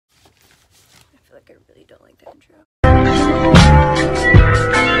like I really don't like that intro.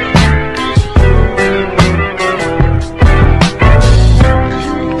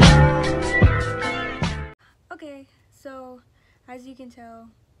 Okay, so as you can tell,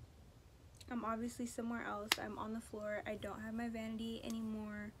 I'm obviously somewhere else. I'm on the floor. I don't have my vanity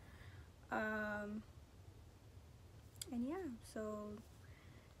anymore. And yeah, so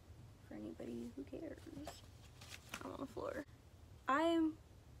for anybody who cares, I'm on the floor. I am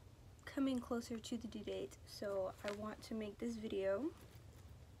coming closer to the due date, so I want to make this video.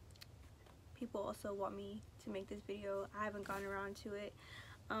 People also want me to make this video. I haven't gotten around to it.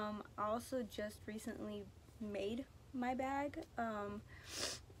 I also just recently made my bag. I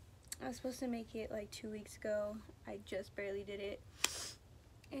was supposed to make it like 2 weeks ago. I just barely did it.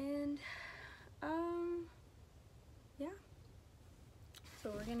 And yeah.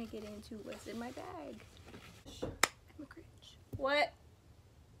 So we're gonna get into what's in my bag. I'm a cringe. What?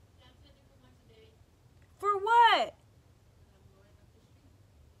 For what?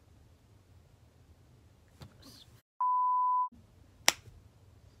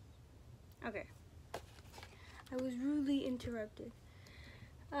 Okay. I was rudely interrupted.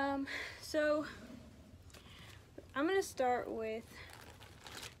 So I'm gonna start with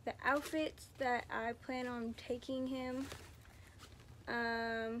the outfits that I plan on taking him.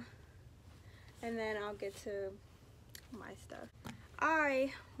 And then I'll get to my stuff.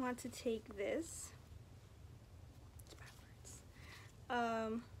 I want to take this. It's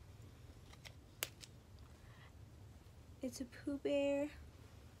backwards. It's a Pooh Bear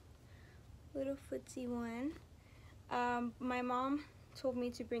little footsie one. My mom told me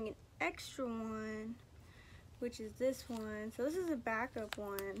to bring an extra one, which is this one. So this is a backup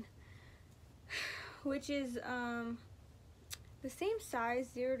one, which is the same size,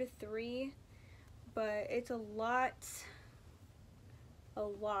 0 to 3, but it's a lot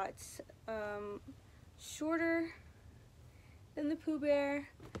shorter than the Pooh Bear.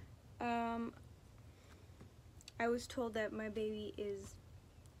 I was told that my baby is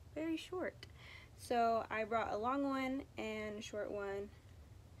very short, so I brought a long one and a short one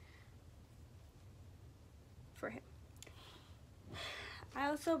for him. I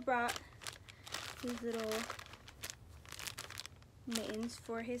also brought these little mittens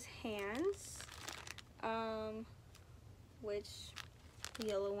for his hands, which the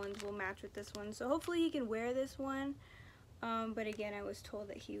yellow ones will match with this one, so hopefully he can wear this one. But again, I was told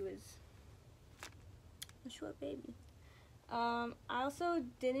that he was a short baby. I also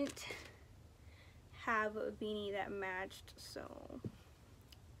didn't have a beanie that matched, so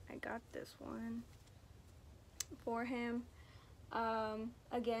I got this one for him.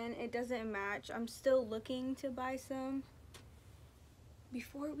 Again, it doesn't match. I'm still looking to buy some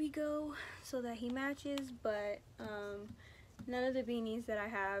before we go so that he matches, but none of the beanies that I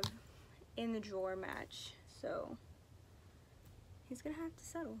have in the drawer match, so he's gonna have to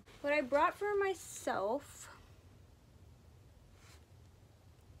settle. What I brought for myself,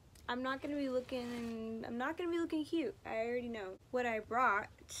 I'm not gonna be looking cute. I already know. What I brought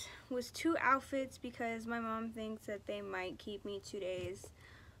was 2 outfits because my mom thinks that they might keep me 2 days.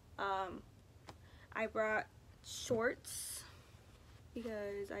 I brought shorts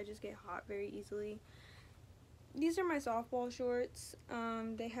because I just get hot very easily. These are my softball shorts.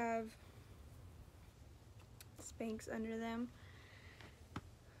 They have Spanx under them.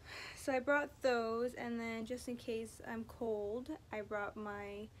 So I brought those, and then just in case I'm cold, I brought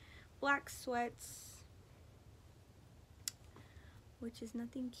my black sweats, which is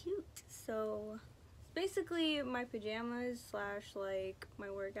nothing cute. So it's basically my pajamas slash like my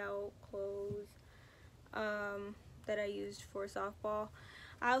workout clothes that I used for softball.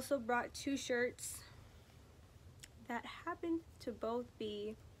 I also brought 2 shirts that happen to both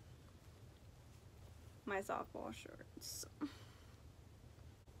be my softball shirts.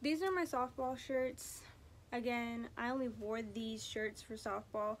 These are my softball shirts. Again, I only wore these shirts for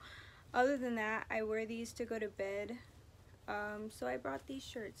softball. Other than that, I wear these to go to bed. So I brought these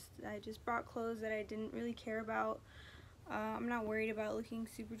shirts. I just brought clothes that I didn't really care about. I'm not worried about looking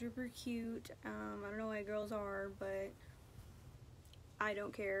super duper cute. I don't know why girls are, but I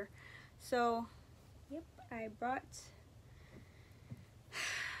don't care. So, yep, I brought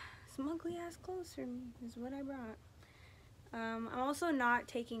some ugly ass clothes for me is what I brought. I'm also not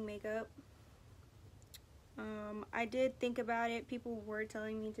taking makeup. I did think about it. People were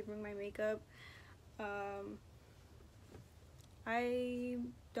telling me to bring my makeup. I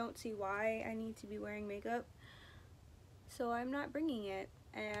don't see why I need to be wearing makeup, so I'm not bringing it,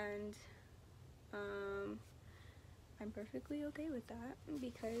 and I'm perfectly okay with that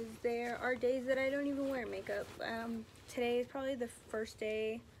because there are days that I don't even wear makeup. Today is probably the first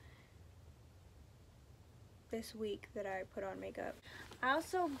day this week that I put on makeup. I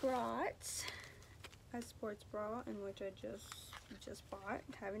also brought a sports bra, in which I just bought.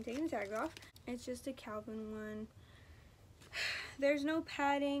 Haven't taken the tag off. It's just a Calvin one. There's no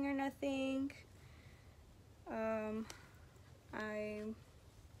padding or nothing. I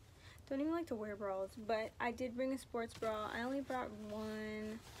don't even like to wear bras, but I did bring a sports bra. I only brought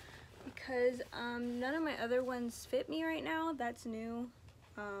one because none of my other ones fit me right now. That's new,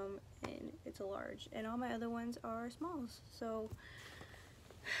 and it's a large, and all my other ones are smalls. So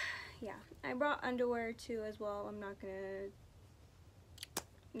yeah, I brought underwear too as well. I'm not gonna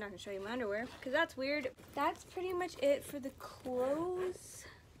show you my underwear because that's weird. That's pretty much it for the clothes.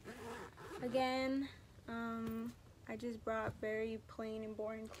 Again, I just brought very plain and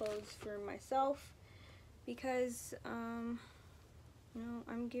boring clothes for myself because you know,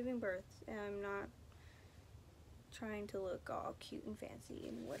 I'm giving birth and I'm not trying to look all cute and fancy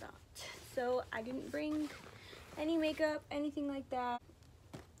and whatnot. So I didn't bring any makeup, anything like that.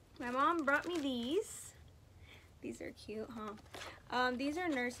 My mom brought me these. These are cute, huh? These are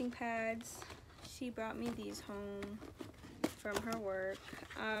nursing pads. She brought me these home from her work.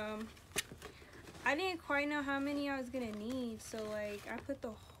 I didn't quite know how many I was gonna need, so like I put the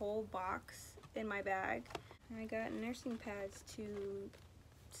whole box in my bag. And I got nursing pads to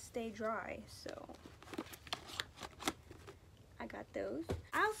stay dry, so I got those.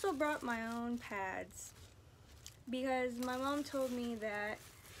 I also brought my own pads because my mom told me that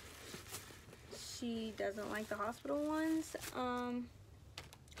she doesn't like the hospital ones.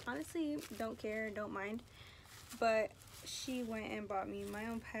 Honestly, don't care, don't mind, but she went and bought me my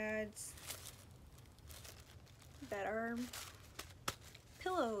own pads that are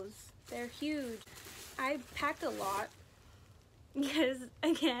pillows. They're huge. I packed a lot because,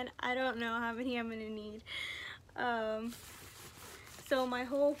 again, I don't know how many I'm gonna need. So my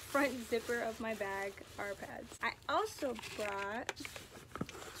whole front zipper of my bag are pads. I also brought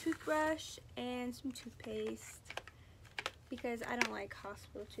toothbrush and some toothpaste because I don't like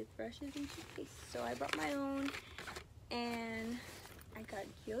hospital toothbrushes and toothpaste. So I brought my own, and I got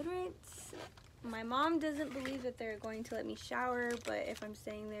deodorants. My mom doesn't believe that they're going to let me shower, but if I'm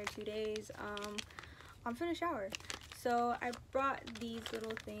staying there 2 days, I'm finna shower. So I brought these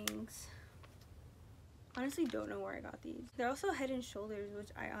little things. Honestly don't know where I got these. They're also Head and Shoulders,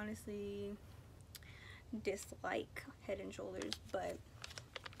 which I honestly dislike Head and Shoulders, but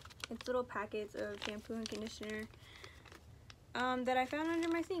it's little packets of shampoo and conditioner that I found under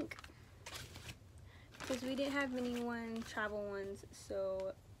my sink because we didn't have many travel ones,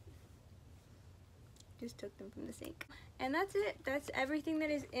 so just took them from the sink. And that's it. That's everything that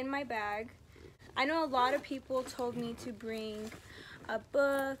is in my bag. I know a lot of people told me to bring a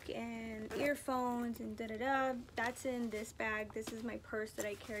book and earphones and da-da-da. That's in this bag. This is my purse that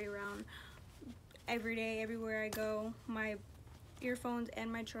I carry around every day, everywhere I go. My earphones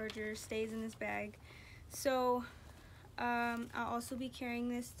and my charger stays in this bag. So I'll also be carrying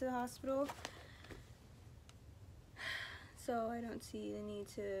this to the hospital. So I don't see the need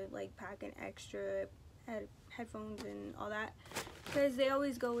to like pack an extra headphones and all that because they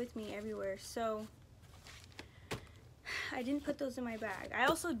always go with me everywhere. So I didn't put those in my bag. I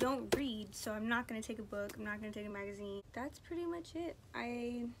also don't read, so I'm not gonna take a book, I'm not gonna take a magazine. That's pretty much it.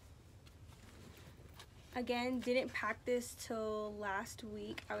 I again didn't pack this till last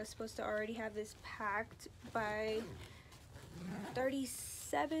week. I was supposed to already have this packed by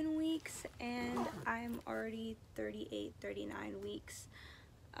 37 weeks and I'm already 38, 39 weeks.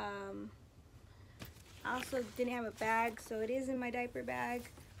 I also didn't have a bag, so it is in my diaper bag.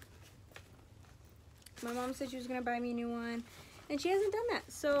 My mom said she was gonna buy me a new one, and she hasn't done that,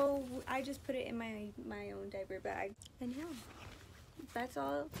 so I just put it in my own diaper bag. And yeah, that's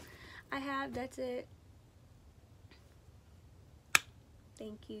all I have. That's it.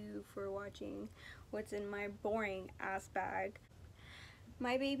 Thank you for watching what's in my boring ass bag.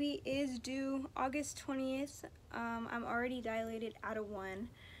 My baby is due August 20th. I'm already dilated out of 1.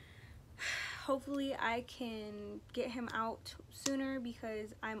 Hopefully I can get him out sooner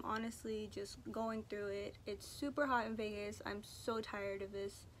because I'm honestly just going through it. It's super hot in Vegas. I'm so tired of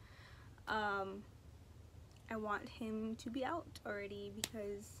this. I want him to be out already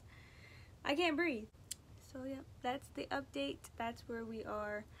because I can't breathe. So yeah, that's the update. That's where we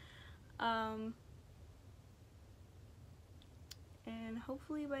are. And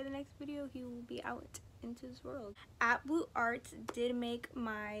hopefully by the next video he will be out into this world. At Blue Arts did make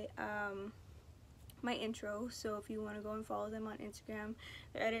my my intro, so if you want to go and follow them on Instagram,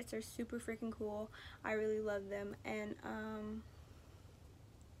 their edits are super freaking cool. I really love them, and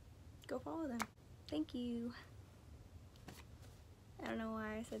go follow them. Thank you. I don't know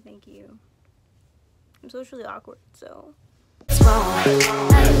why I said thank you. I'm socially awkward, so.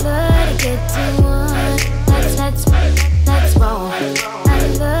 I love to get to